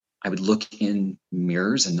I would look in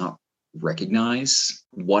mirrors and not recognize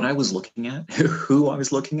what I was looking at, who I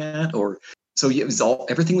was looking at, or so it was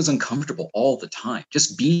everything was uncomfortable all the time.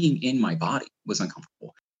 Just being in my body was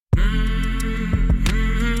uncomfortable.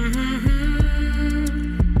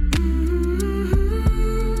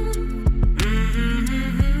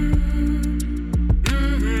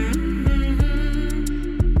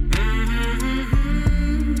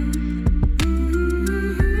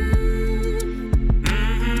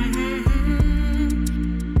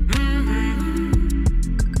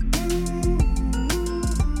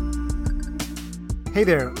 Hey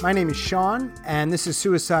there, my name is Sean, and this is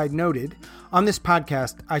Suicide Noted. On this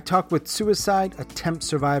podcast, I talk with suicide attempt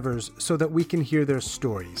survivors so that we can hear their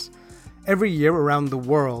stories. Every year around the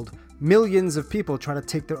world, millions of people try to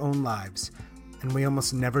take their own lives, and we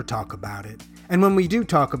almost never talk about it. And when we do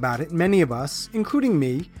talk about it, many of us, including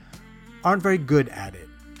me, aren't very good at it.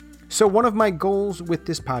 So one of my goals with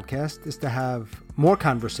this podcast is to have more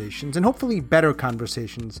conversations, and hopefully better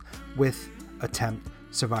conversations, with attempt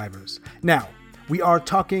survivors. Now, we are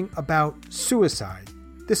talking about suicide.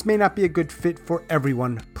 This may not be a good fit for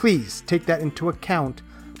everyone. Please take that into account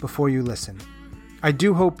before you listen. I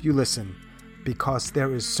do hope you listen because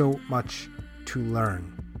there is so much to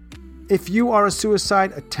learn. If you are a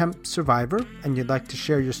suicide attempt survivor and you'd like to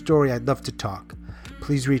share your story, I'd love to talk.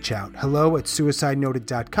 Please reach out.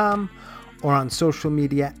 hello@suicidenoted.com or on social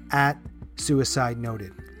media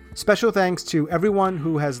 @suicidenoted. Special thanks to everyone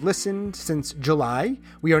who has listened since July.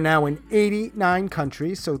 We are now in 89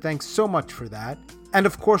 countries, so thanks so much for that. And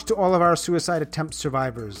of course to all of our suicide attempt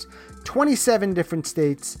survivors. 27 different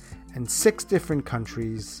states and 6 different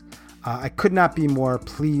countries. I could not be more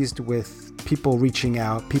pleased with people reaching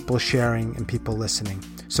out, people sharing, and people listening.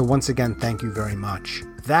 So once again, thank you very much.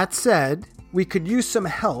 That said, we could use some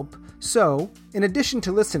help. So in addition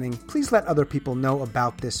to listening, please let other people know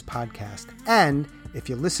about this podcast. And if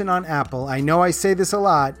you listen on Apple, I know I say this a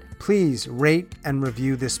lot, please rate and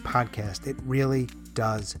review this podcast. It really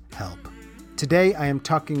does help. Today, I am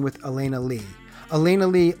talking with Elena Lee. Elena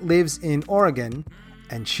Lee lives in Oregon,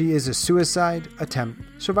 and she is a suicide attempt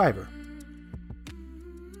survivor.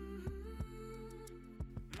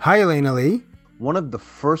 Hi, Elena Lee. One of the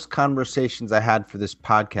first conversations I had for this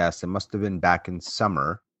podcast, it must have been back in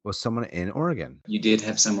summer, was someone in Oregon. You did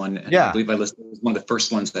have someone, Yeah. I believe it was one of the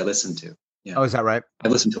first ones I listened to. Yeah. Oh, is that right? I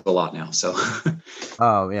listen to a lot now, so.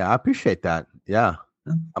 Oh, yeah. I appreciate that. Yeah.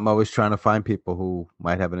 I'm always trying to find people who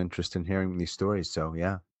might have an interest in hearing these stories. So,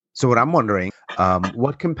 yeah. So what I'm wondering,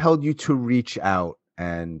 what compelled you to reach out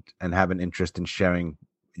and have an interest in sharing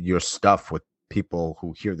your stuff with people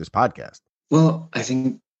who hear this podcast? Well, I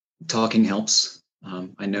think talking helps.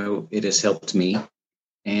 I know it has helped me.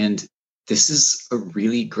 And this is a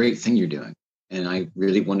really great thing you're doing. And I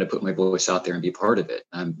really want to put my voice out there and be part of it.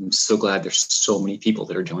 I'm so glad there's so many people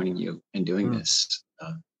that are joining you and doing this.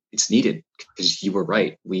 It's needed because you were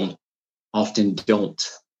right. We often don't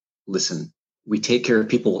listen. We take care of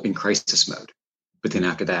people in crisis mode, but then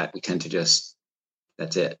after that, we tend to just,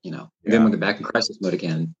 that's it, you know. And then when we're back in crisis mode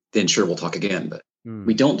again, then sure, we'll talk again. But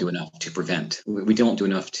we don't do enough to prevent. We don't do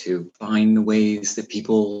enough to find the ways that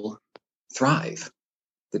people thrive,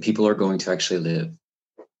 that people are going to actually live.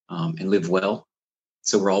 And live well.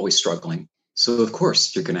 So we're always struggling. So of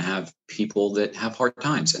course you're going to have people that have hard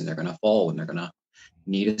times and they're going to fall and they're going to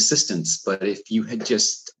need assistance. But if you had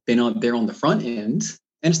just been on there on the front end,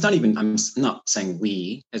 and it's not even, I'm not saying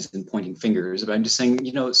we as in pointing fingers, but I'm just saying,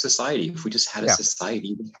 you know, society, if we just had a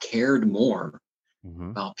society that cared more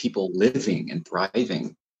about people living and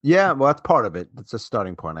thriving. Yeah, well, that's part of it. That's a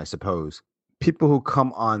starting point, I suppose. People who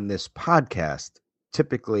come on this podcast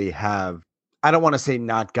typically have, I don't want to say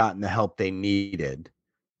not gotten the help they needed,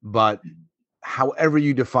 but however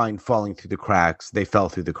you define falling through the cracks, they fell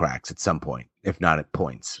through the cracks at some point, if not at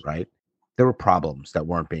points, right? There were problems that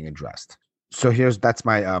weren't being addressed. So that's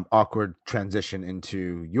my awkward transition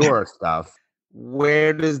into your stuff.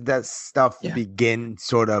 Where does that stuff begin,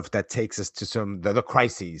 sort of, that takes us to some the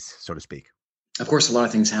crises, so to speak? Of course, a lot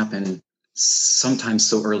of things happen sometimes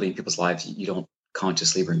so early in people's lives you don't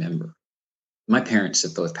consciously remember. My parents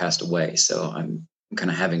have both passed away, so I'm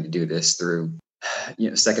kind of having to do this through,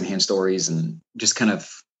 secondhand stories and just kind of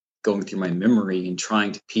going through my memory and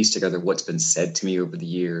trying to piece together what's been said to me over the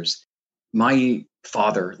years. My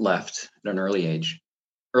father left at an early age,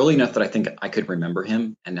 early enough that I think I could remember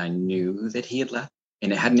him, and I knew that he had left,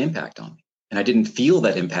 and it had an impact on me. And I didn't feel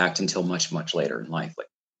that impact until much, much later in life. Like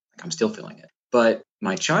I'm still feeling it. But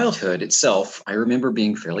my childhood itself, I remember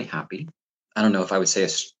being fairly happy. I don't know if I would say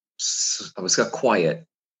I was a quiet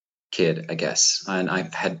kid, I guess. And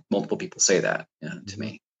I've had multiple people say that to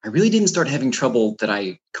me. I really didn't start having trouble that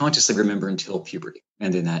I consciously remember until puberty.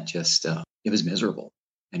 And then that just, it was miserable.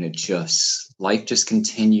 And life just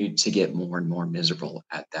continued to get more and more miserable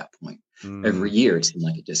at that point. Every year, it seemed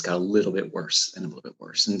like it just got a little bit worse and a little bit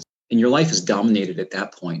worse. And your life is dominated at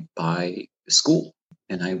that point by school.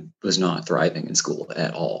 And I was not thriving in school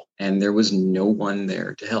at all. And there was no one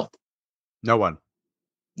there to help. No one.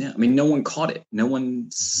 Yeah. I mean, no one caught it. No one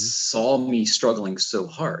saw me struggling so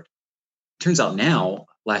hard. Turns out now,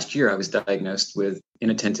 last year, I was diagnosed with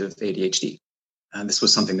inattentive ADHD. And this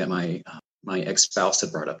was something that my ex-spouse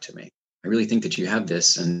had brought up to me. I really think that you have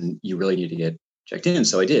this and you really need to get checked in.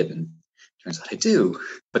 So I did. And turns out I do.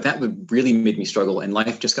 But that would really made me struggle. And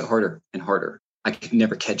life just got harder and harder. I could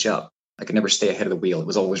never catch up. I could never stay ahead of the wheel. It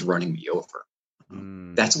was always running me over.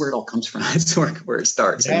 That's where it all comes from. That's where it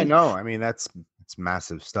starts. Yeah, no, I mean, that's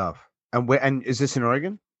massive stuff. And is this in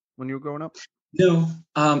Oregon when you were growing up? No,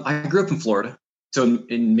 I grew up in Florida. So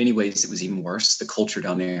in many ways, it was even worse. The culture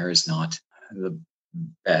down there is not the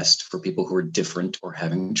best for people who are different or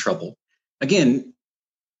having trouble. Again,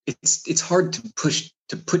 it's hard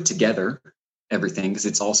to put together everything because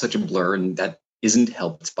it's all such a blur, and that isn't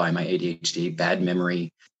helped by my ADHD, bad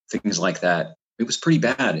memory, things like that. It was pretty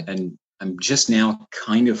bad. And I'm just now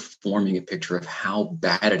kind of forming a picture of how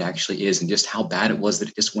bad it actually is and just how bad it was that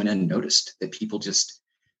it just went unnoticed, that people just,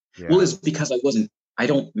 well, it's because I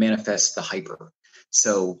don't manifest the hyper.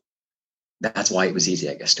 So that's why it was easy,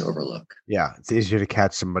 I guess, to overlook. Yeah. It's easier to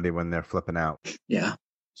catch somebody when they're flipping out. Yeah.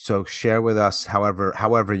 So share with us,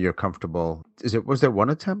 however you're comfortable. Was there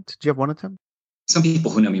one attempt? Did you have one attempt? Some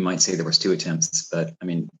people who know me might say there was 2 attempts, but I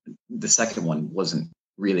mean, the second one wasn't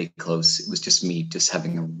really close. It was just me just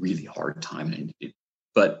having a really hard time.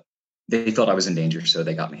 But they thought I was in danger, so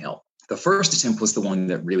they got me help. The first attempt was the one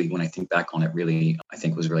that really, when I think back on it, really, I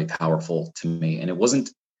think was really powerful to me. And it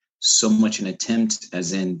wasn't so much an attempt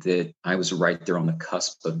as in that I was right there on the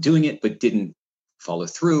cusp of doing it, but didn't follow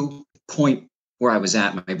through. The point where I was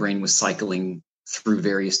at, my brain was cycling through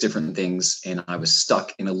various different things, and I was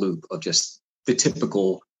stuck in a loop of just the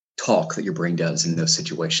typical talk that your brain does in those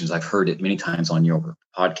situations. I've heard it many times on your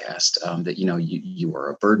podcast that, you are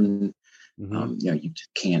a burden. You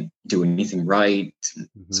can't do anything right, and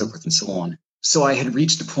so forth and so on. So I had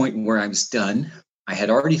reached a point where I was done. I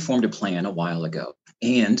had already formed a plan a while ago.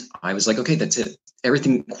 And I was like, okay, that's it.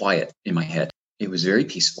 Everything quiet in my head. It was very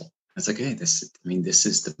peaceful. I was like, hey, this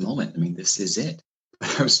is the moment. This is it.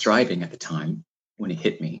 But I was driving at the time when it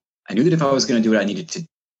hit me. I knew that if I was going to do it, I needed to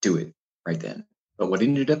do it right then. But what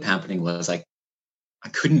ended up happening was I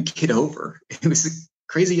couldn't get over. It was the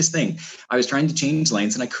craziest thing. I was trying to change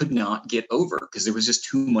lanes and I could not get over because there was just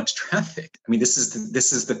too much traffic. This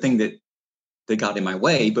is the thing that got in my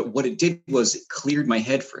way. But what it did was it cleared my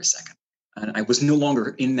head for a second. And I was no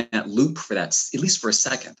longer in that loop for that, at least for a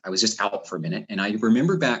second. I was just out for a minute. And I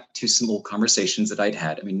remember back to some old conversations that I'd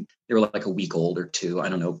had. They were like a week old or 2. I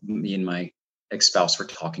don't know. Me and my ex-spouse were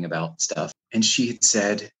talking about stuff. And she had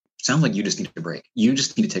said, sounds like you just need a break. You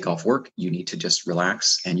just need to take off work. You need to just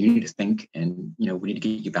relax and you need to think. And, we need to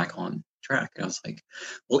get you back on track. And I was like,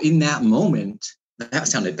 well, in that moment, that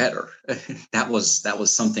sounded better. that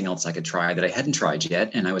was something else I could try that I hadn't tried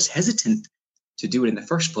yet. And I was hesitant to do it in the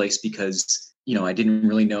first place because, I didn't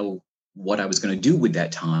really know what I was going to do with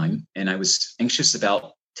that time. And I was anxious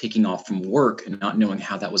about taking off from work and not knowing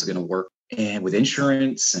how that was going to work. And with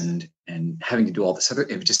insurance and having to do all this other,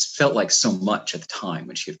 it just felt like so much at the time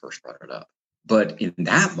when she had first brought it up. But in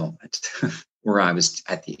that moment where I was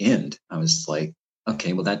at the end, I was like,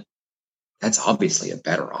 okay, well, that's obviously a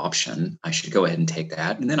better option. I should go ahead and take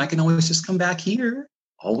that. And then I can always just come back here.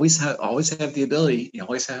 Always have the ability. You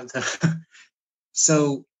always have the.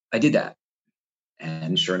 So I did that.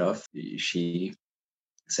 And sure enough, she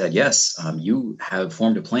said, yes, you have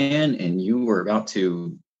formed a plan and you were about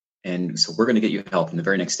to, and so we're going to get you help. And the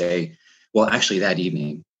very next day, well, actually that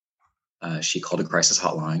evening, she called a crisis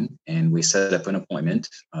hotline and we set up an appointment.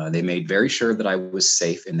 They made very sure that I was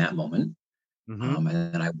safe in that moment.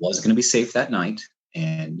 And I was going to be safe that night.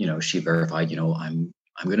 And, she verified, I'm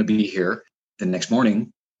going to be here the next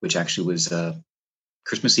morning, which actually was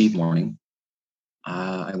Christmas Eve morning.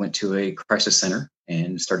 I went to a crisis center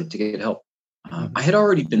and started to get help. I had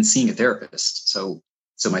already been seeing a therapist. So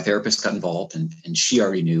my therapist got involved and she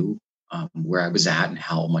already knew where I was at and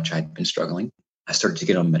how much I'd been struggling. I started to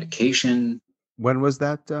get on medication. When was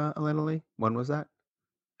that, Elena Lee? When was that?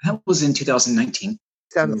 That was in 2019.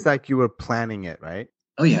 Sounds like you were planning it, right?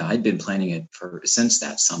 Oh yeah, I'd been planning it since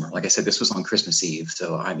that summer. Like I said, this was on Christmas Eve.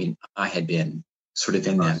 So I had been sort of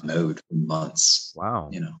in that mode for months.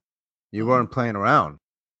 Wow. You weren't playing around.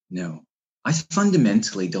 No, I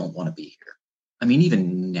fundamentally don't want to be here. I mean,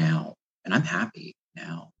 even now, and I'm happy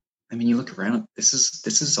now. I mean, you look around, this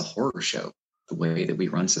is a horror show, the way that we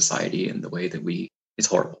run society and the way that it's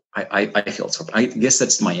horrible. I feel it's horrible. I guess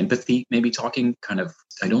that's my empathy, maybe talking kind of,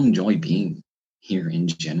 I don't enjoy being here in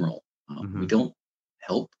general. We don't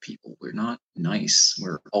help people. We're not nice.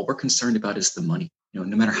 All we're concerned about is the money. No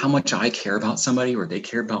matter how much I care about somebody or they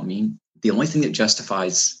care about me, the only thing that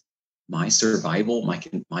justifies my survival,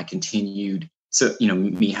 my continued, so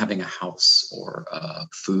me having a house or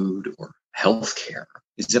food or health care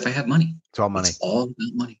is if I have money. It's all money. It's all about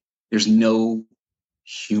money. There's no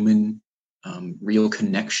human real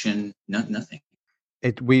connection, nothing.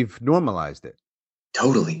 We've normalized it.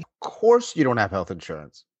 Totally. Of course you don't have health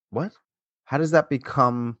insurance. What? How does that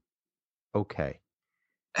become okay?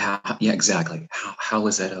 Yeah, exactly. How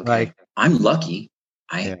is that okay? Like, I'm lucky.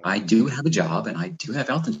 I do have a job and I do have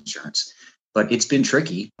health insurance, but it's been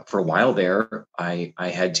tricky for a while there. I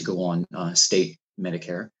had to go on state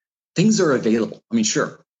Medicare. Things are available. I mean,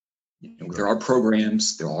 sure, there are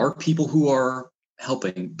programs, there are people who are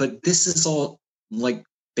helping, but this is all like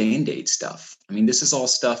Band-Aid stuff. I mean, this is all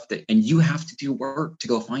stuff and you have to do work to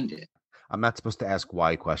go find it. I'm not supposed to ask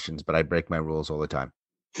why questions, but I break my rules all the time.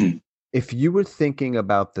 Hmm. If you were thinking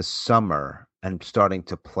about the summer and starting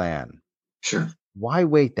to plan, sure. Why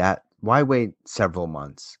wait several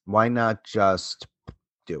months? Why not just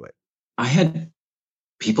do it? I had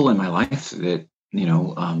people in my life that,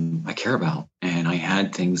 I care about, and I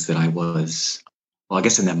had things that I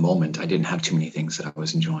guess in that moment, I didn't have too many things that I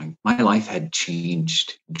was enjoying. My life had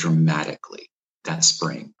changed dramatically that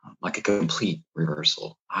spring, like a complete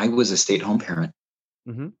reversal. I was a stay-at-home parent.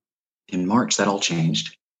 Mm-hmm. In March, that all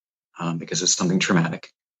changed because of something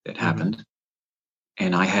traumatic that happened.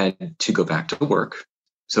 And I had to go back to work.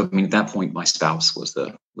 So, I mean, at that point, my spouse was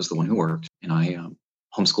the one who worked, and I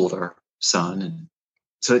homeschooled our son. And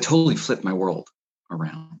so it totally flipped my world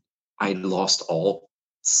around. I lost all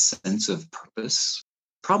sense of purpose.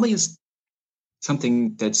 Probably is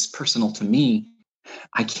something that's personal to me.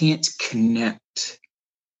 I can't connect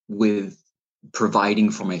with providing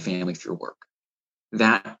for my family through work.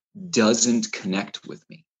 That doesn't connect with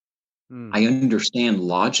me. I understand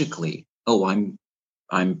logically, I'm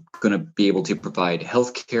going to be able to provide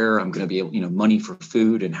healthcare. I'm going to be able, money for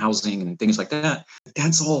food and housing and things like that.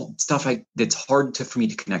 That's all stuff that's hard for me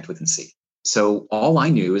to connect with and see. So all I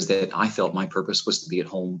knew is that I felt my purpose was to be at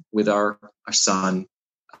home with our son.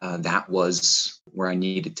 That was where I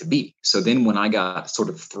needed to be. So then when I got sort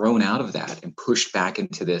of thrown out of that and pushed back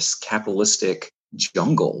into this capitalistic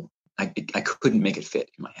jungle, I couldn't make it fit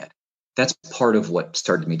in my head. That's part of what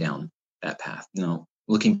started me down that path.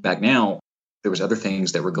 Looking back now, there was other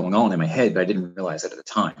things that were going on in my head, but I didn't realize it at the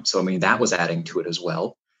time. So, I mean, that was adding to it as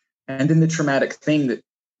well. And then the traumatic thing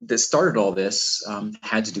that started all this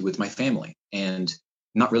had to do with my family. And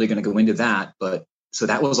I'm not really going to go into that, but so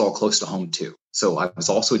that was all close to home too. So I was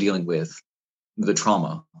also dealing with the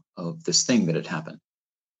trauma of this thing that had happened.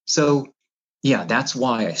 So yeah, that's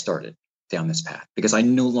why I started down this path, because I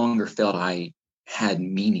no longer felt I had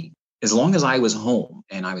meaning. As long as I was home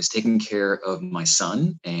and I was taking care of my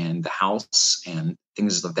son and the house and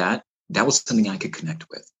things like that, that was something I could connect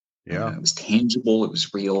with. Yeah. It was tangible. It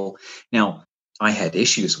was real. Now, I had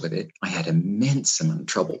issues with it. I had immense amount of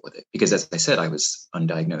trouble with it because, as I said, I was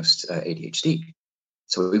undiagnosed ADHD.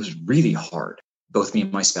 So it was really hard. Both me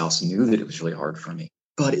and my spouse knew that it was really hard for me,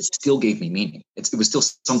 but it still gave me meaning. It was still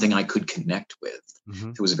something I could connect with.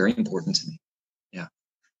 It was very important to me. Yeah.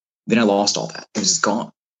 Then I lost all that. It was just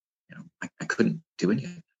gone. I couldn't do it.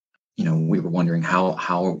 We were wondering how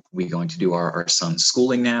are we going to do our son's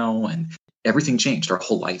schooling now, and everything changed. Our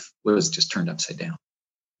whole life was just turned upside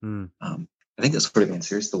down. I think that's sort of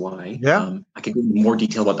answers the why. Yeah. I could go into more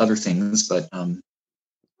detail about other things, but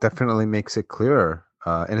definitely makes it clearer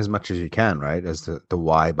in as much as you can, right? As the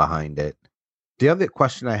why behind it. The other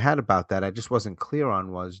question I had about that, I just wasn't clear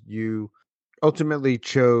on, was you ultimately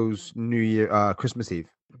chose New Year, Christmas Eve.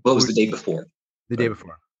 Well, it was the day before. The day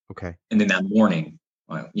before. Okay. And then that morning,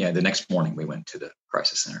 the next morning we went to the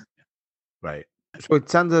crisis center. Right. So it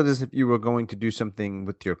sounded as if you were going to do something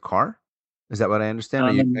with your car. Is that what I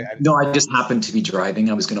understand? No, I just happened to be driving.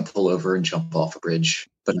 I was going to pull over and jump off a bridge,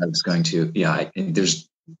 but I was going to, there's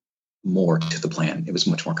more to the plan. It was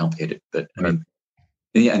much more complicated, but I mean,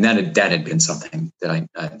 yeah, and that had been something that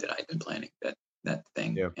I'd been planning, that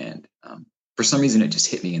thing. Yeah. And for some reason, it just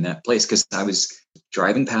hit me in that place because I was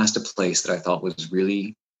driving past a place that I thought was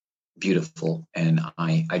really beautiful, and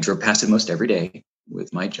I drove past it most every day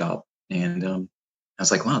with my job, and I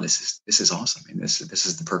was like, wow, this is awesome. I mean, this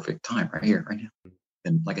is the perfect time right here, right now.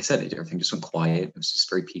 And like I said, everything just went quiet. It was just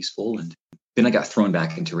very peaceful, and then I got thrown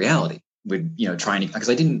back into reality. would, trying to, because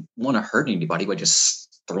I didn't want to hurt anybody by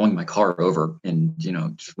just throwing my car over and,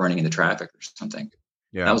 just running into traffic or something.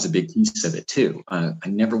 Yeah. That was a big piece of it too. I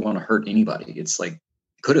never want to hurt anybody. It's like,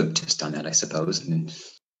 could have just done that, I suppose. And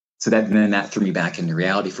so that threw me back into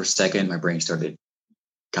reality for a second. My brain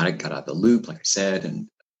got out of the loop, like I said, and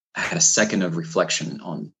I had a second of reflection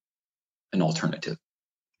on an alternative.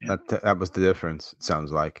 That was the difference, it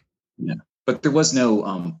sounds like. Yeah. But there was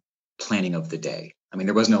no planning of the day. I mean,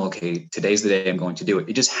 there was no, okay, today's the day I'm going to do it.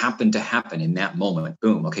 It just happened to happen in that moment.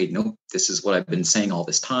 Boom. Okay, no, this is what I've been saying all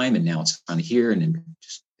this time. And now it's finally here. And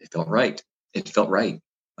it felt right. It felt right.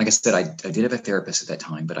 Like I said, I did have a therapist at that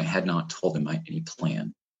time, but I had not told him any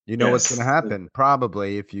plan. You know what's going to happen,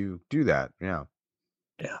 probably, if you do that. Yeah.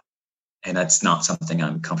 Yeah. And that's not something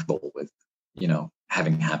I'm comfortable with,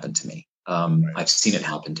 having happen to me. I've seen it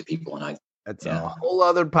happen to people, and that's a whole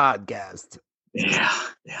other podcast. Yeah.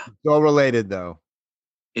 It's all related, though.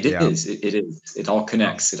 It is. It is. It all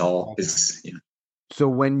connects. It all is. So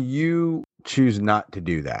when you choose not to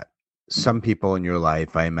do that, some people in your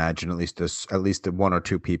life, I imagine at least one or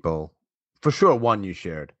two people, for sure one you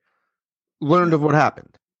shared, learned of what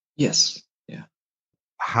happened. Yes. Yeah.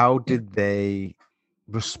 How did they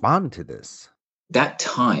respond to this? That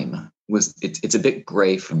time it's a bit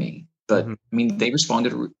gray for me, but I mean, they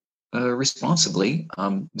responded responsibly.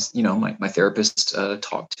 My therapist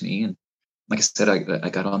talked to me, and like I said, I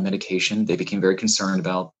got on medication. They became very concerned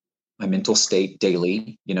about my mental state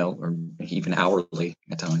daily, or even hourly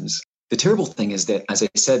at times. The terrible thing is that, as I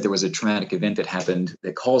said, there was a traumatic event that happened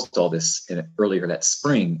that caused all this earlier that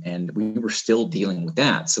spring, and we were still dealing with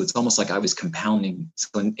that. So it's almost like I was compounding.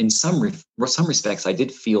 So in some respects, I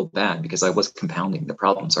did feel bad because I was compounding the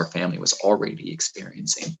problems our family was already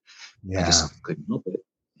experiencing. Yeah. I just couldn't help it.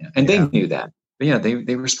 Yeah. And they knew that. But yeah,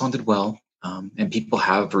 they responded well. And people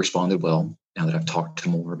have responded well now that I've talked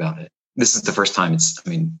more about it. This is the first time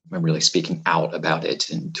I'm really speaking out about it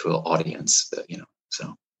into an audience,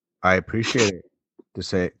 so. I appreciate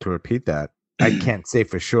it to repeat that. I can't say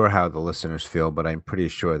for sure how the listeners feel, but I'm pretty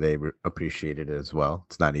sure they appreciated it as well.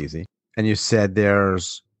 It's not easy. And you said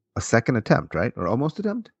there's a second attempt, right? Or almost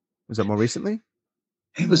attempt? Was that more recently?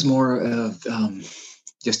 It was more of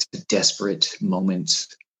just a desperate moment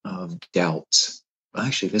of doubt.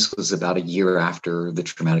 Actually, this was about a year after the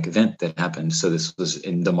traumatic event that happened. So this was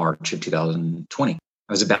in the March of 2020. I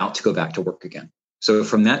was about to go back to work again. So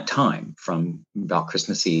from that time, from about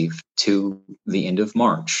Christmas Eve to the end of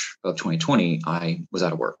March of 2020, I was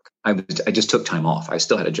out of work. I just took time off. I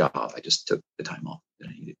still had a job. I just took the time off that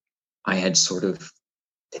I needed. I had sort of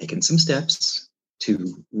taken some steps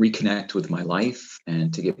to reconnect with my life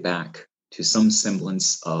and to get back to some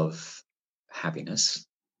semblance of happiness.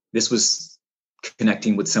 This was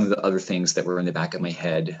connecting with some of the other things that were in the back of my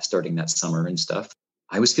head starting that summer and stuff.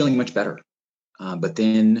 I was feeling much better. But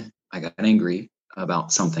then I got angry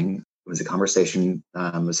about something. It was a conversation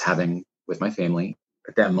I was having with my family.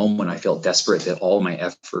 At that moment, I felt desperate that all my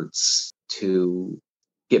efforts to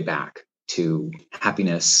get back to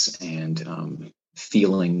happiness and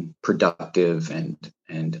feeling productive and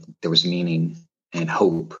there was meaning and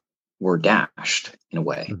hope were dashed in a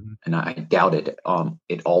way. Mm-hmm. And I doubted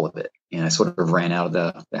all of it. And I sort of ran out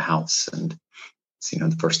of the house. And,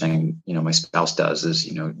 the first thing, my spouse does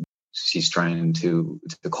is, she's trying to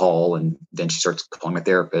call, and then she starts calling my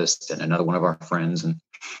therapist and another one of our friends. And,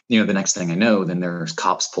 the next thing I know, then there's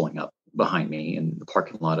cops pulling up behind me in the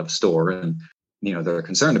parking lot of a store. And, they're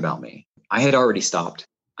concerned about me. I had already stopped.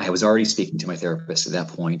 I was already speaking to my therapist at that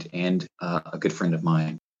point, and a good friend of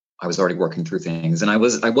mine. I was already working through things, and I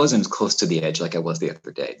wasn't as close to the edge like I was the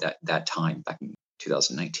other day, that time back in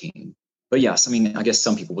 2019. But yes, I guess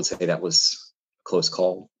some people would say that was a close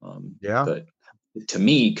call. But to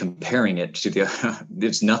me, comparing it to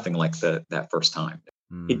it's nothing like that first time.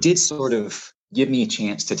 It did sort of give me a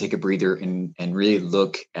chance to take a breather and really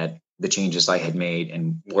look at the changes I had made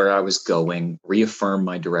and where I was going, reaffirm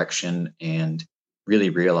my direction, and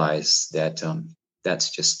really realize that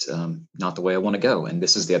that's just not the way I want to go. And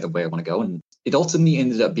this is the other way I want to go. And it ultimately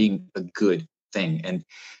ended up being a good thing. And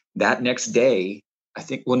that next day, I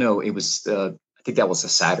think that was a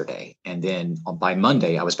Saturday. And then by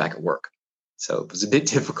Monday, I was back at work. So it was a bit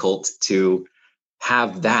difficult to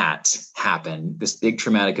have that happen, this big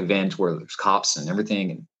traumatic event where there's cops and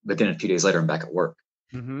everything. But then a few days later, I'm back at work.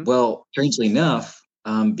 Mm-hmm. Well, strangely enough,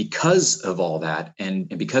 because of all that and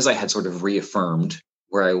because I had sort of reaffirmed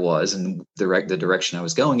where I was and the direction I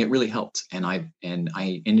was going, it really helped. And I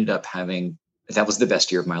ended up that was the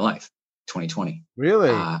best year of my life, 2020. Really?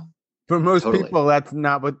 For most people,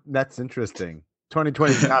 that's interesting.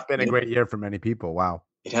 2020 has not been a great year for many people. Wow.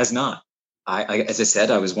 It has not. as I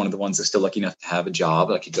said, I was one of the ones that's still lucky enough to have a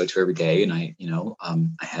job I could go to every day, and I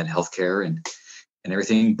had healthcare and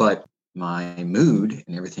everything, but my mood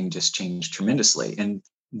and everything just changed tremendously. And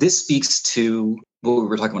this speaks to what we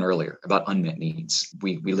were talking about earlier about unmet needs.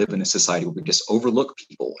 We live in a society where we just overlook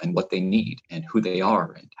people and what they need and who they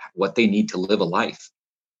are and what they need to live a life.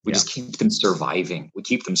 We just keep them surviving. We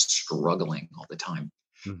keep them struggling all the time.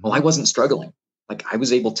 Mm-hmm. Well, I wasn't struggling. Like, I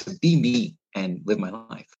was able to be me and live my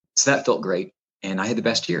life. So that felt great. And I had the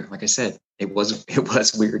best year. Like I said, it was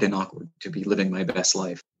weird and awkward to be living my best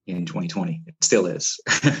life in 2020. It still is.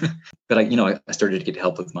 But I started to get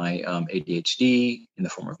help with my ADHD in the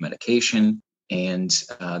form of medication. And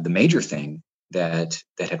the major thing that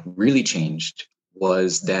had really changed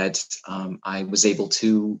was that I was able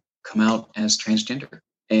to come out as transgender,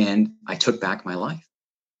 and I took back my life.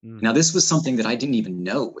 Now, this was something that I didn't even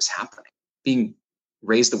know was happening. Being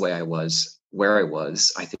raised the way I was, where I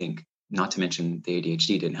was, I think, not to mention the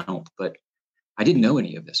ADHD didn't help, but I didn't know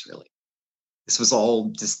any of this really. This was all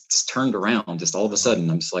just turned around, just all of a sudden.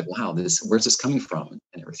 I'm just like, wow, where's this coming from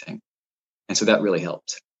and everything. And so that really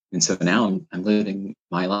helped. And so now I'm living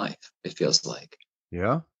my life, it feels like.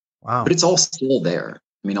 Yeah. Wow. But it's all still there.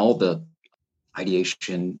 I mean, all the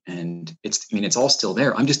ideation and it's all still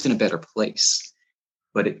there. I'm just in a better place,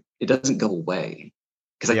 but it doesn't go away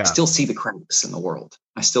because I still see the cracks in the world.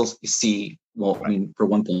 I still see, I mean, for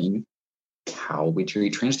one thing, how we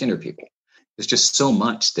treat transgender people. There's just so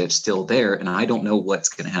much that's still there, and I don't know what's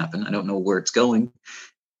going to happen. I don't know where it's going.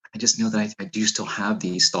 I just know that I do still have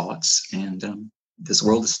these thoughts, and this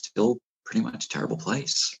world is still pretty much a terrible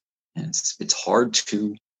place. And it's hard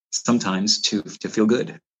sometimes to feel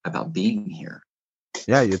good about being here.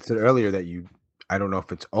 Yeah, you said earlier that I don't know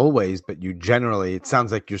if it's always, but you generally, it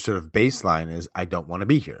sounds like your sort of baseline is, I don't want to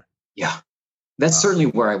be here. Yeah, that's certainly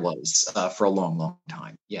where I was for a long, long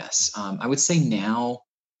time. Yes. I would say now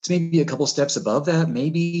it's maybe a couple steps above that,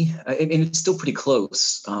 maybe, and it's still pretty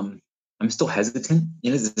close. I'm still hesitant.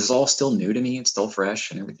 This is all still new to me. It's still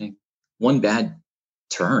fresh and everything. One bad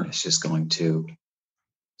turn is just going to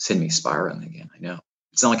send me spiraling again. I know.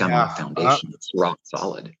 It's not like I'm on a foundation. It's rock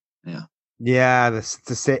solid. Yeah. Yeah.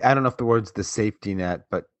 I don't know if the word's the safety net,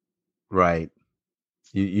 but right.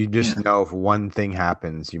 You just know if one thing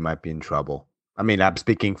happens, you might be in trouble. I mean, I'm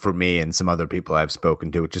speaking for me and some other people I've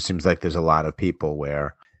spoken to. It just seems like there's a lot of people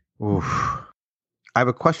where, oof. I have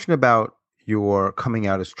a question about your coming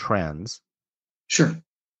out as trans. Sure.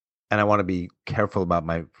 And I want to be careful about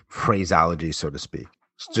my phraseology, so to speak.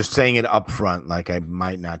 Just saying it up front, like I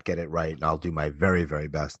might not get it right, and I'll do my very, very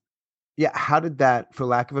best. Yeah, how did that, for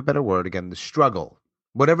lack of a better word, again, the struggle,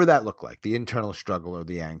 whatever that looked like, the internal struggle or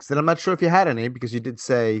the angst, and I'm not sure if you had any, because you did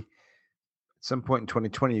say at some point in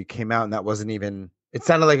 2020 you came out and that wasn't even, it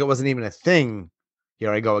sounded like it wasn't even a thing.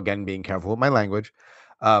 Here I go again, being careful with my language.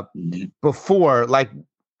 Before, like,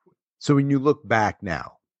 so when you look back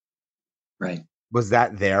now, right, was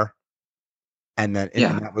that there? And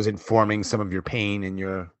that was informing some of your pain and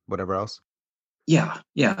your whatever else? Yeah,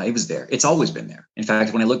 it was there. It's always been there. In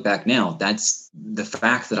fact, when I look back now, that's the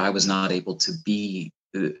fact that I was not able to be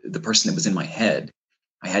the person that was in my head.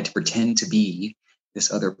 I had to pretend to be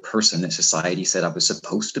this other person that society said I was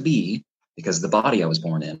supposed to be because of the body I was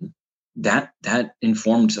born in. That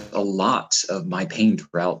informed a lot of my pain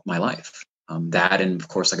throughout my life. That, and of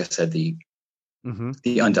course, like I said, the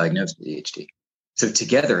undiagnosed ADHD. So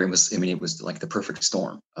together, it was like the perfect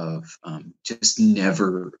storm of just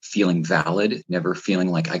never feeling valid, never feeling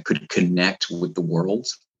like I could connect with the world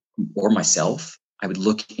or myself. I would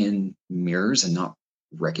look in mirrors and not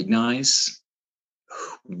recognize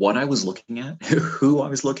what I was looking at, who I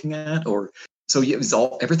was looking at, so it was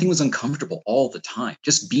everything was uncomfortable all the time.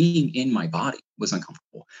 Just being in my body was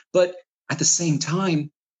uncomfortable. But at the same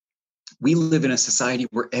time, we live in a society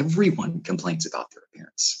where everyone complains about their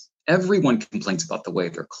appearance. Everyone complains about the way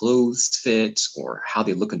their clothes fit or how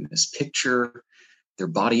they look in this picture. Their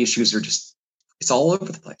body issues it's all over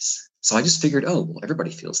the place. So I just figured,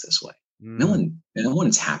 everybody feels this way. No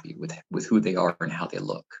one's happy with who they are and how they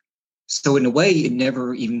look. So in a way, it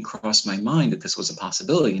never even crossed my mind that this was a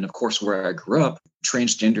possibility. And of course, where I grew up,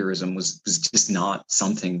 transgenderism was just not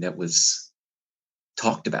something that was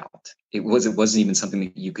talked about. It wasn't even something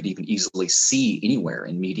that you could even easily see anywhere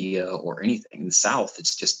in media or anything. In the South,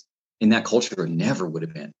 it's just, in that culture, it never would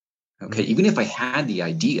have been. Okay. Even if I had the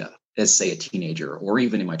idea as, say, a teenager or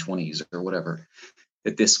even in my 20s or whatever,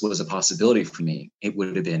 that this was a possibility for me, it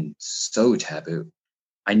would have been so taboo.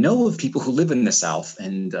 I know of people who live in the South,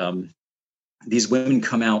 and these women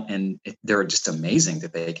come out and they're just amazing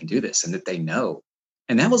that they can do this and that they know.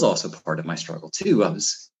 And that was also part of my struggle too.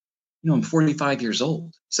 I'm 45 years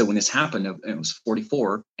old. So when this happened, it was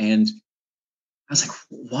 44. And I was like,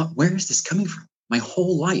 what, where is this coming from? My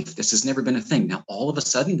whole life, this has never been a thing. Now, all of a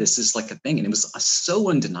sudden, this is like a thing. And it was so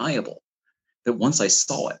undeniable that once I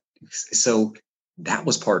saw it, so that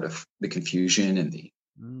was part of the confusion and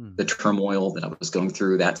the turmoil that I was going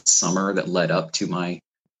through that summer that led up to me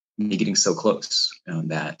getting so close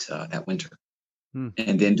that winter.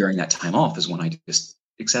 And then during that time off is when I just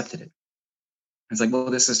accepted it. I was like,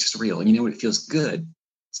 well, this is just real. And you know what? It feels good.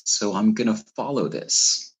 So I'm going to follow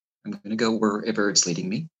this. I'm going to go wherever it's leading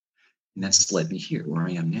me. And that's led me here where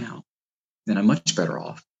I am now. And I'm much better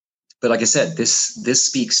off. But like I said, this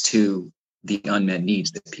speaks to the unmet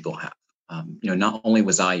needs that people have. Not only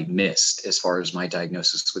was I missed as far as my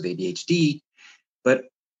diagnosis with ADHD, but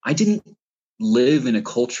I didn't live in a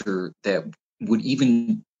culture that would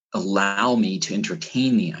even allow me to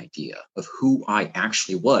entertain the idea of who I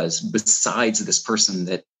actually was, besides this person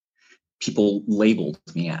that people labeled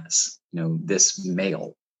me as, this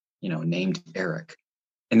male, named Eric.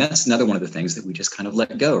 And that's another one of the things that we just kind of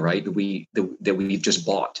let go, right? That we've just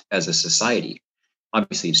bought as a society.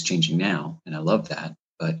 Obviously, it's changing now, and I love that.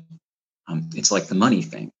 But it's like the money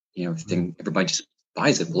thing, everybody just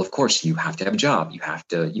buys it. Well, of course, you have to have a job. You have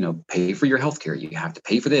to, pay for your healthcare. You have to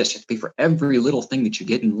pay for this. You have to pay for every little thing that you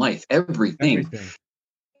get in life. Everything.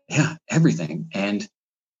 Yeah, everything. And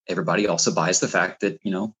everybody also buys the fact that,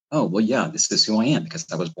 oh, well, yeah, this is who I am because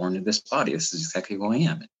I was born in this body. This is exactly who I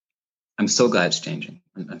am. I'm so glad it's changing.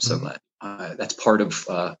 I'm so glad. That's part of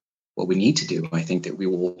what we need to do. I think that we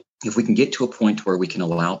will, if we can get to a point where we can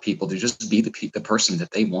allow people to just be the person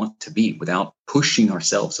that they want to be without pushing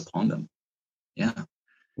ourselves upon them. Yeah.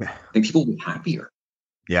 I think people will be happier.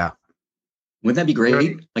 Yeah. Wouldn't that be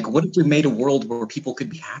great? Like, what if we made a world where people could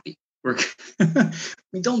be happy?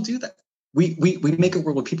 We don't do that. We make a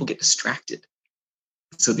world where people get distracted.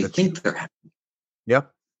 So they think they're happy.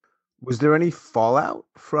 Yep. Was there any fallout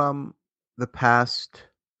from the past,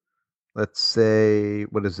 let's say,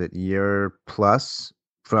 what is it, year plus,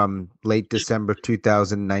 from late December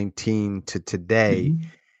 2019 to today? Mm-hmm.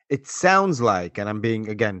 It sounds like, and I'm being,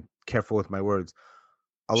 again, careful with my words,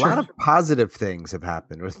 a lot of positive things have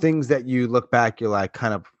happened, or things that you look back, you're like,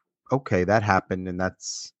 kind of, okay, that happened, and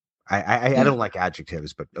that's, I don't like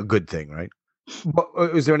adjectives, but a good thing, right? But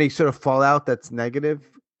is there any sort of fallout that's negative?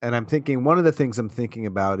 And I'm thinking, one of the things I'm thinking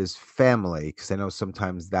about is family, because I know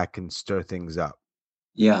sometimes that can stir things up.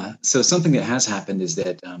 Yeah. So something that has happened is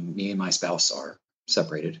that me and my spouse are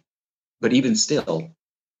separated, but even still,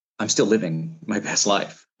 I'm still living my best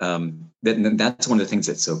life. That's one of the things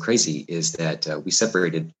that's so crazy is that we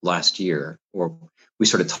separated last year, or we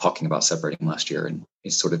started talking about separating last year, and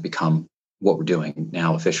it's sort of become what we're doing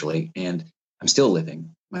now officially. And I'm still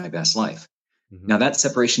living my best life. Mm-hmm. Now, that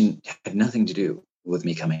separation had nothing to do with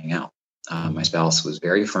me coming out. My spouse was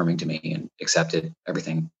very affirming to me and accepted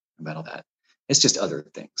everything about all that. It's just other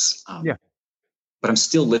things. But I'm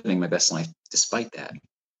still living my best life despite that.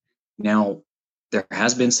 Now, there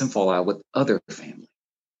has been some fallout with other family,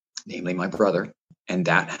 namely my brother. And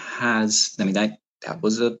that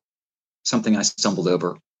was something I stumbled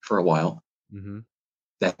over for a while. Mm-hmm.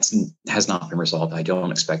 That has not been resolved. I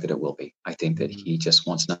don't expect that it will be. I think that he just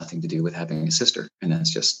wants nothing to do with having a sister. And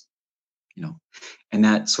that's just, and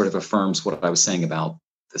that sort of affirms what I was saying about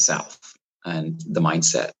the South and the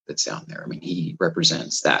mindset that's down there. I mean, he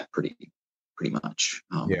represents that pretty much.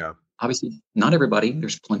 Obviously, not everybody.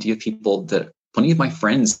 There's plenty of my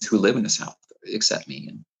friends who live in the South accept me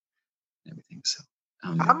and everything. So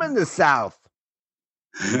I'm in the South.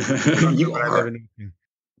 You are.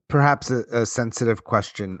 Perhaps a sensitive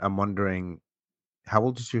question. I'm wondering, how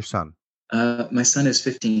old is your son? My son is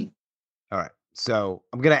 15. All right. So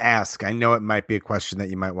I'm going to ask, I know it might be a question that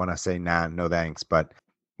you might want to say, nah, no thanks, but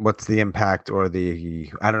what's the impact or I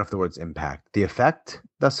don't know if the word's impact, the effect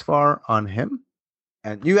thus far on him?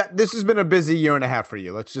 And this has been a busy year and a half for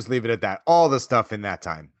you. Let's just leave it at that. All the stuff in that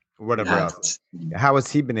time, whatever else. How has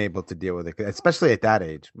he been able to deal with it, especially at that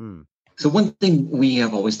age? So one thing we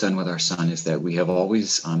have always done with our son is that we have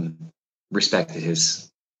always respected his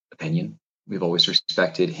opinion. We've always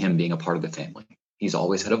respected him being a part of the family. He's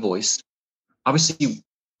always had a voice. Obviously,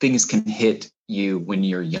 things can hit you when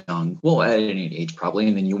you're young, well, at any age probably,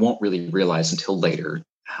 and then you won't really realize until later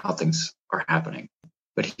how things are happening.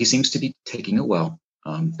 But he seems to be taking it well.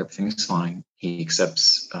 Everything is fine. He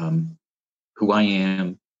accepts who I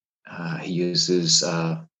am. He uses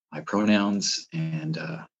my pronouns, and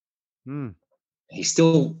he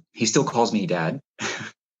still calls me dad,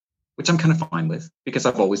 which I'm kind of fine with because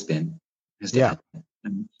I've always been his dad.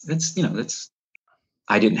 And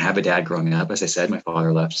I didn't have a dad growing up. As I said, my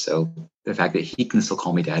father left. So the fact that he can still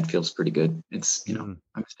call me dad feels pretty good. It's, I'm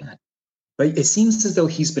his dad. But it seems as though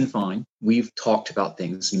he's been fine. We've talked about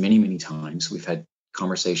things many, many times. We've had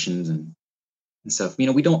conversations and stuff.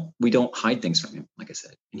 We don't hide things from him, like I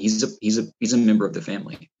said. And he's a member of the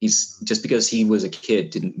family. He's just because he was a kid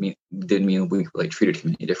didn't mean we really treated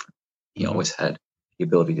him any different. He always had the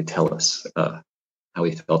ability to tell us how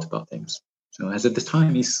he felt about things. So as of this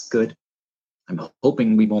time, he's good. I'm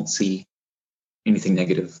hoping we won't see anything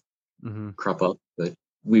negative crop up, but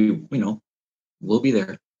we'll be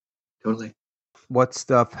there. Totally. What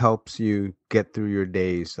stuff helps you get through your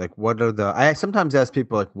days? Like, I sometimes ask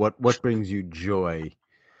people, like, what brings you joy?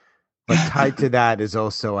 But tied to that is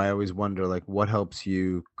also, I always wonder, like, what helps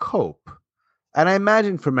you cope? And I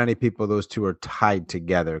imagine for many people, those two are tied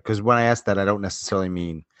together. Because when I ask that, I don't necessarily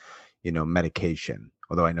mean, medication,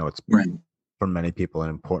 although I know it's right. for many people an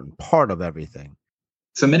important part of everything.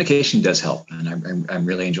 So medication does help, and I'm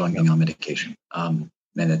really enjoying being on medication. And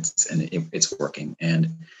it's working.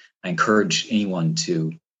 And I encourage anyone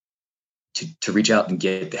to reach out and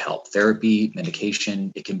get the help. Therapy,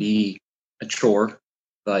 medication, it can be a chore,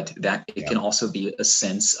 but it can also be a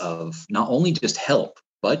sense of not only just help,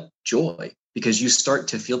 but joy, because you start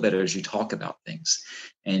to feel better as you talk about things.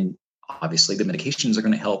 And obviously the medications are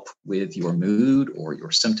going to help with your mood or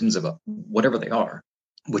your symptoms of whatever they are,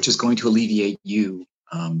 which is going to alleviate you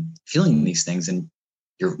feeling these things, and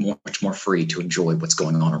you're much more free to enjoy what's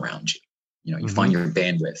going on around you. You find your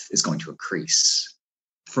bandwidth is going to increase.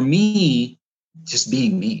 For me, just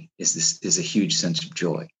being me is a huge sense of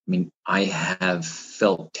joy. I mean, I have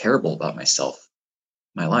felt terrible about myself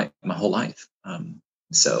my whole life.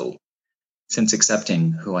 So since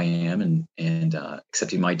accepting who I am and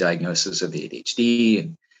accepting my diagnosis of the ADHD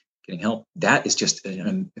and getting help, that is just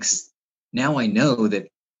now I know that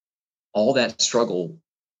all that struggle,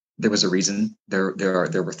 there was a reason. There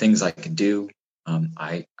were things I could do.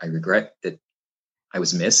 I regret that I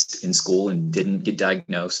was missed in school and didn't get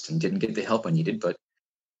diagnosed and didn't get the help I needed, but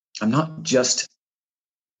I'm not just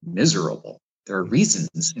miserable. There are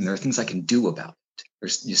reasons and there are things I can do about it.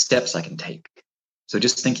 There's steps I can take. So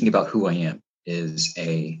just thinking about who I am is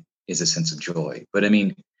a sense of joy. But I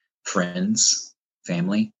mean, friends,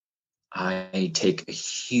 family, I take a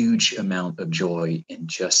huge amount of joy in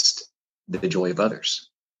just the joy of others.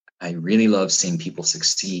 I really love seeing people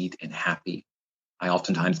succeed and happy. I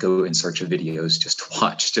oftentimes go in search of videos just to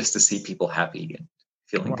watch, just to see people happy and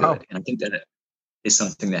feeling good. And I think that is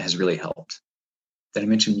something that has really helped. Did I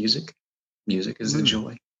mention music? Music is a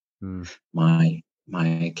joy.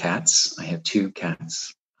 My cats, I have 2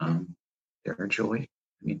 cats. They're a joy.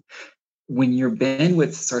 I mean, when your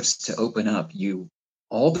bandwidth starts to open up,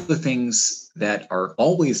 all the things that are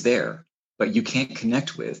always there, but you can't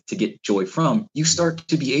connect with to get joy from, you start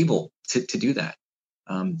to be able to do that.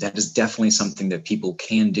 That is definitely something that people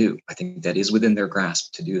can do. I think that is within their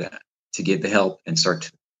grasp to do that, to get the help and start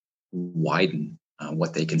to widen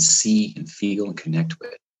what they can see and feel and connect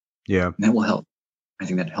with. Yeah. And that will help. I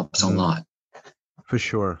think that helps a lot. For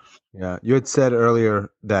sure. Yeah. You had said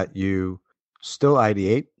earlier that you still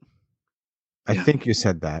ideate. I think you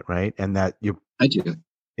said that, right? And that I do.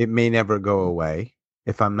 It may never go away.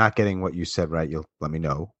 If I'm not getting what you said right, you'll let me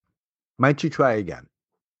know. Might you try again?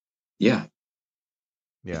 Yeah.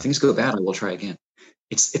 If things go bad, I will try again.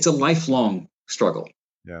 It's a lifelong struggle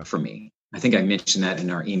for me. I think I mentioned that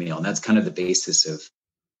in our email, and that's kind of the basis of.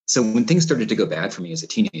 So when things started to go bad for me as a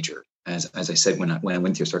teenager, as I said, when I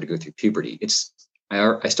started to go through puberty,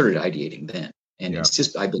 I started ideating then, and it's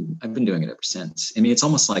just I've been doing it ever since. I mean, it's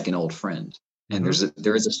almost like an old friend, and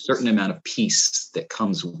there is a certain amount of peace that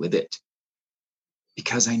comes with it,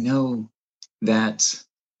 because I know that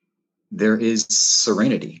there is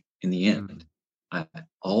serenity in the end.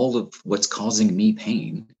 All of what's causing me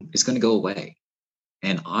pain is going to go away,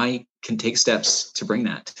 and I can take steps to bring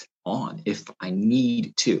that on if I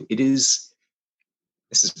need to. This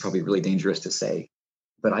is probably really dangerous to say,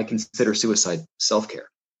 but I consider suicide self-care,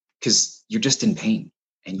 because you're just in pain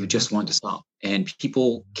and you just want to stop, and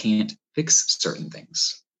people can't fix certain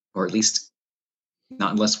things, or at least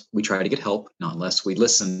not unless we try to get help, not unless we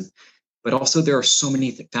listen. But also there are so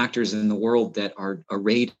many factors in the world that are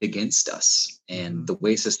arrayed against us, and the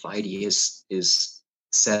way society is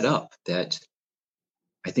set up, that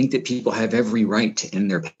I think that people have every right to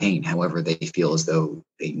end their pain however they feel as though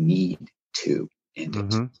they need to end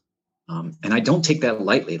it. And I don't take that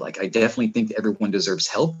lightly. Like, I definitely think that everyone deserves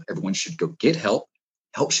help. Everyone should go get help.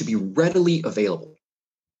 Help should be readily available,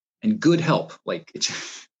 and good help. Like,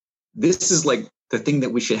 this is like the thing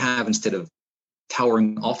that we should have instead of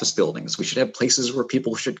towering office buildings. We should have places where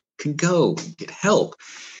people can go and get help.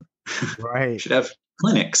 Right. Should have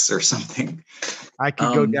clinics or something. I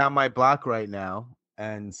could go down my block right now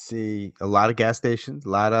and see a lot of gas stations, a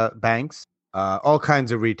lot of banks, all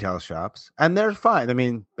kinds of retail shops, and they're fine. I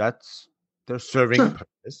mean, they're serving a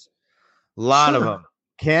purpose. A lot of them.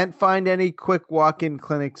 Can't find any quick walk-in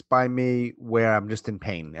clinics by me where I'm just in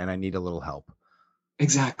pain and I need a little help.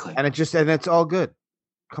 Exactly. And it's all good.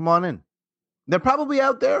 Come on in. They're probably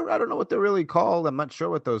out there. I don't know what they're really called. I'm not sure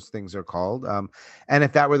what those things are called. And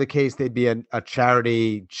if that were the case, they'd be a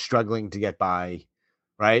charity struggling to get by,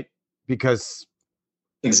 right? Because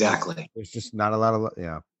exactly, there's just not a lot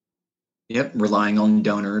of Yep, relying on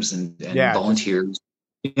donors and volunteers.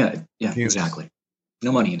 Exactly.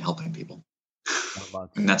 No money in helping people,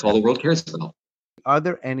 and that's all the world cares about. Are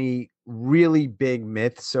there any really big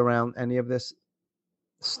myths around any of this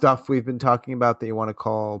stuff we've been talking about that you want to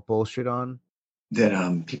call bullshit on?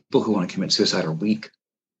 That people who want to commit suicide are weak.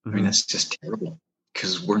 I mean, that's just terrible,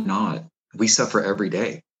 because we're not. We suffer every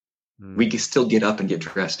day. We can still get up and get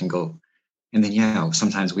dressed and go. And then,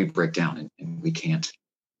 sometimes we break down and we can't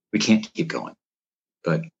keep going.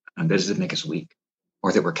 But that doesn't make us weak,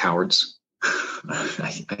 or that we're cowards. I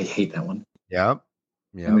hate that one. Yeah.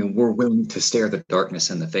 I mean, we're willing to stare the darkness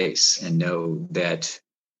in the face and know that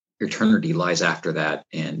eternity lies after that,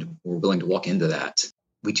 and we're willing to walk into that.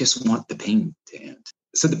 We just want the pain to end.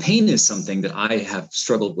 So the pain is something that I have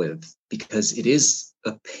struggled with, because it is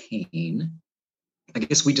a pain. I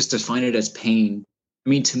guess we just define it as pain. I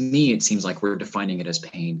mean, to me, it seems like we're defining it as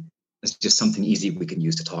pain. It's just something easy we can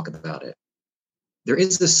use to talk about it. There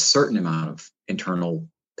is this certain amount of internal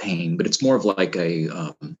pain, but it's more of like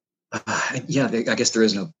I guess there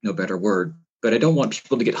is no better word, but I don't want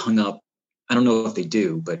people to get hung up. I don't know if they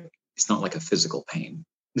do, but it's not like a physical pain.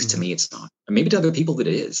 At least to me, it's not. Maybe to other people it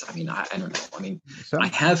is. I mean, I don't know. I mean, I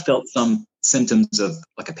have felt some symptoms of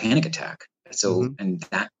like a panic attack. So, and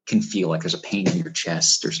that can feel like there's a pain in your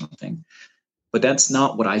chest or something, but that's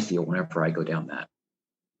not what I feel whenever I go down that.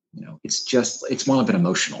 It's more of an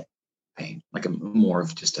emotional pain, like more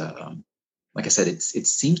of just like I said, it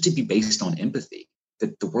seems to be based on empathy,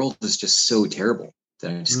 that the world is just so terrible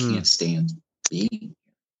that I just can't stand being,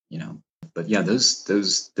 but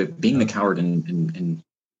being the coward and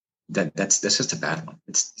that's just a bad one.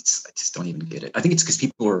 I just don't even get it. I think it's because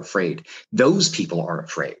people are afraid. Those people are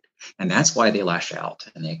afraid, and that's why they lash out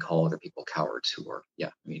and they call other people cowards who are,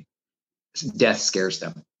 death scares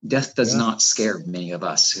them. Death does not scare many of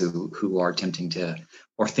us who are attempting to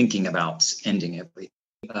or thinking about ending everything.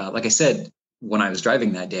 Like I said, when I was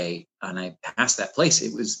driving that day and I passed that place,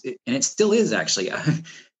 and it still is actually.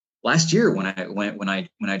 Last year when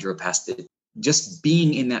I drove past it, just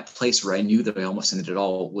being in that place where I knew that I almost ended it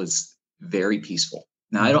all was very peaceful.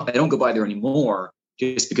 Now I don't go by there anymore,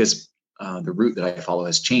 just because the route that I follow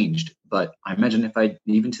has changed. But I imagine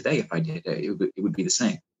even today, if I did, it would be the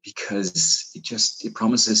same, because it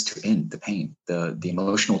promises to end the pain, the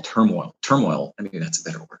emotional turmoil. I mean, that's a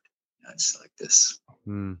better word. It's like this,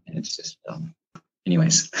 and it's just.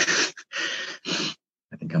 Anyways,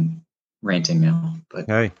 I think I'm ranting now. But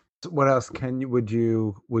hey, what else would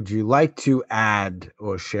you like to add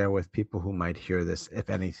or share with people who might hear this, if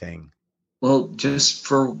anything? Well, just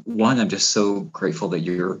for one, I'm just so grateful that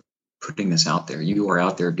you're putting this out there. You are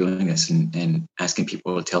out there doing this and asking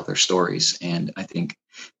people to tell their stories. And I think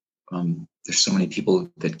there's so many people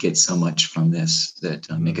that get so much from this that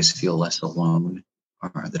make us feel less alone,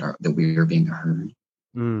 or that we are being heard.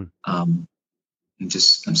 I'm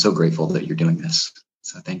so grateful that you're doing this.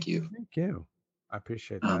 So thank you. Thank you. I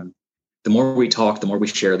appreciate that. The more we talk, the more we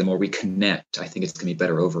share, the more we connect, I think it's going to be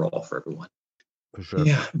better overall for everyone. For sure.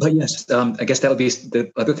 Yeah. But yes, I guess that would be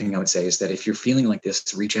the other thing I would say, is that if you're feeling like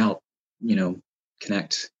this, reach out,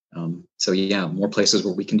 connect. More places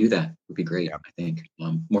where we can do that would be great. Yeah. I think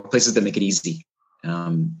more places that make it easy.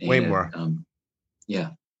 Way more. Yeah,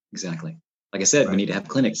 exactly. Like I said, we need to have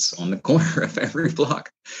clinics on the corner of every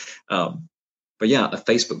block. But yeah, a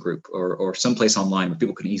Facebook group or someplace online where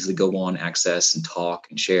people can easily go on, access and talk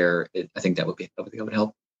and share. I think that would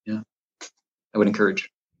help. Yeah, I would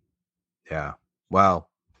encourage. Yeah. Wow.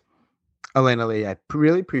 Elena Lee, I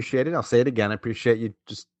really appreciate it. I'll say it again. I appreciate you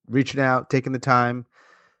just reaching out, taking the time,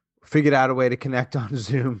 figured out a way to connect on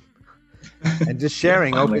Zoom, and just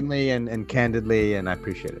sharing openly and candidly. And I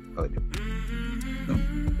appreciate it. Really do.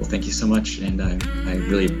 Well, thank you so much. And I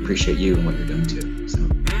really appreciate you and what you're doing too. So.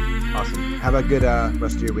 Awesome. Have a good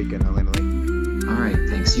rest of your weekend, Elena Lee. All right.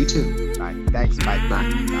 Thanks. You too. All right. Thanks. Bye. Bye.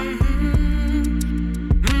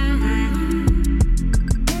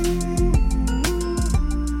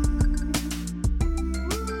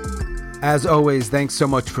 As always, thanks so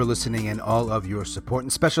much for listening and all of your support.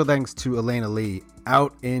 And special thanks to Elena Lee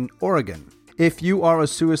out in Oregon. If you are a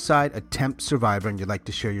suicide attempt survivor and you'd like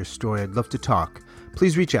to share your story, I'd love to talk.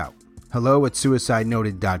 Please reach out.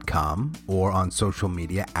 hello@suicidenoted.com or on social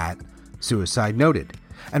media @suicidenoted.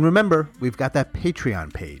 And remember, we've got that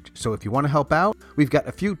Patreon page. So if you want to help out, we've got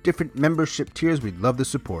a few different membership tiers. We'd love the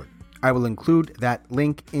support. I will include that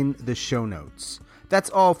link in the show notes.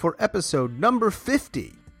 That's all for episode number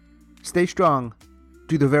 50. Stay strong.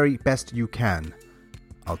 Do the very best you can.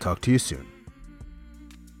 I'll talk to you soon.